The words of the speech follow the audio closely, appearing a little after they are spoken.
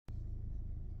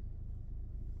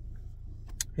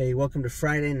Hey, welcome to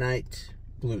Friday Night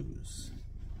Blues,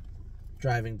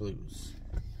 Driving Blues.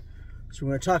 So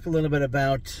we're going to talk a little bit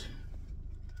about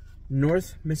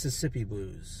North Mississippi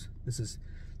blues. This is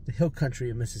the hill country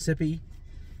of Mississippi,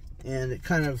 and it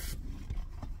kind of,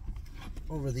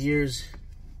 over the years,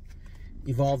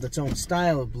 evolved its own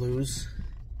style of blues.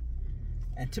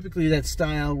 And typically that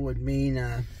style would mean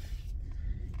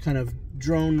kind of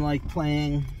drone-like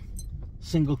playing,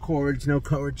 single chords, no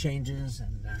chord changes,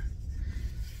 and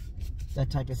that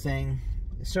type of thing.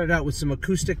 It started out with some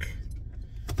acoustic,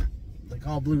 like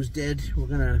all blues did. We're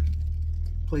gonna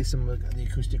play some of the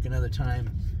acoustic another time,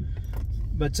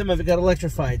 but some of it got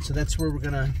electrified, so that's where we're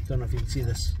gonna, don't know if you can see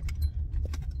this,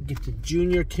 get to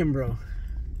Junior Kimbrough,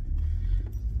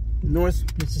 North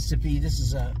Mississippi. This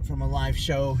is from a live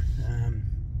show.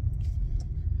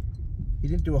 He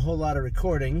didn't do a whole lot of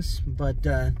recordings, but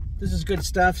this is good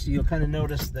stuff, so you'll kind of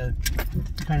notice the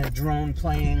kind of drone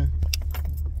playing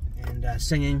and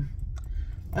singing.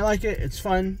 I like it. It's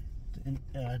fun. And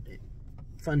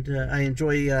I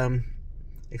enjoy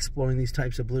exploring these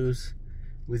types of blues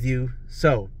with you.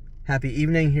 So, happy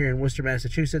evening here in Worcester,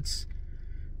 Massachusetts,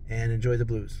 and enjoy the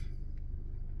blues.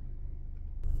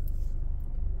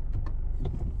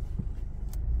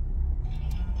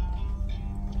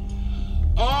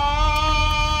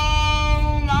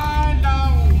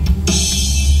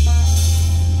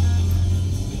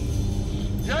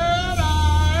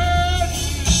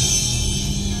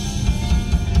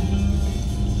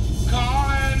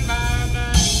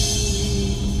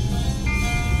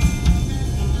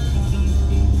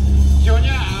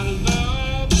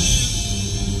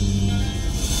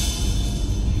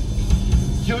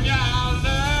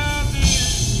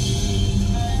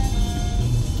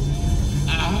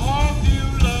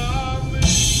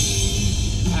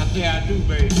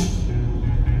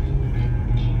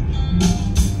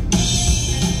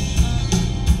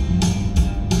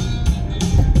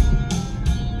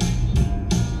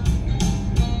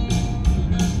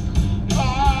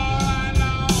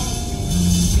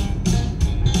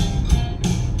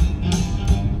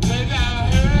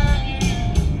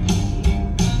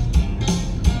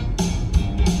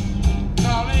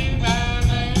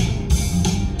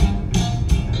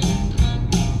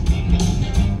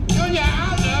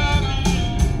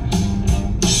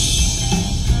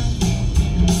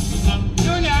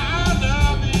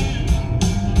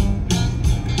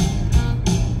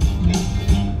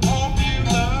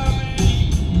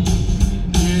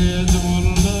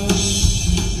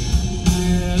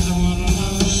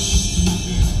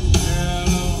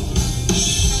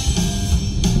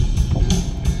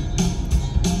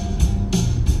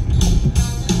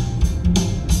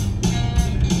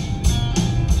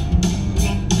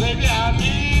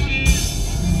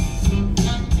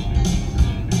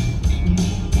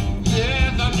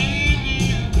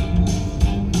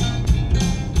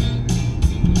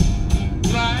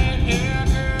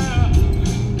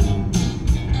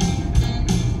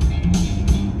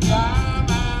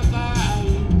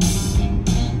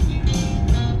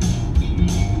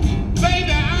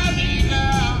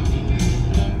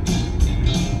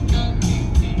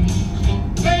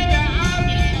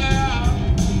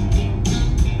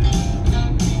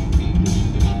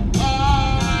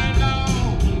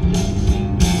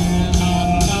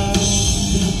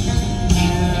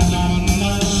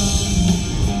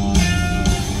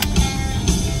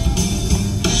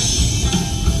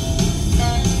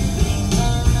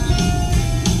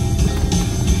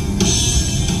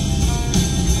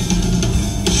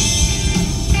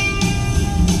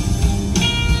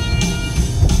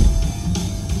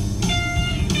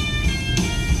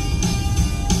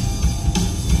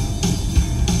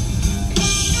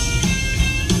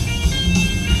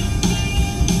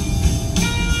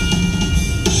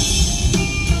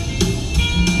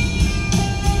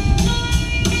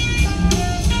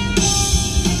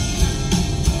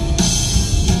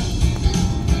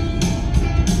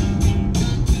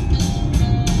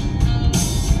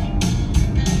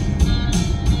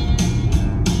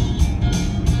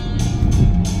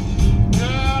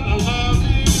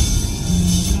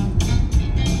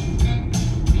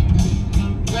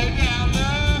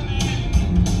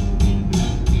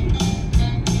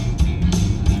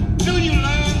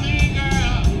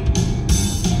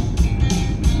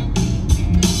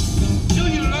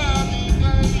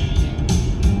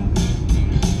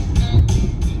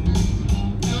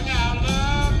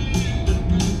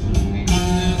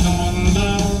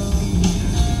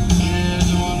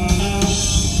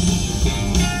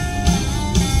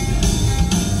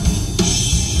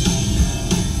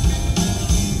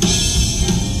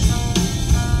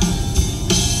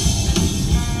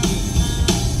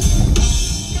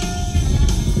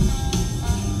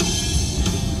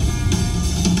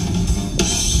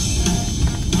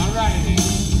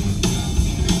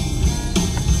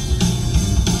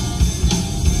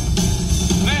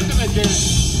 lived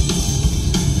in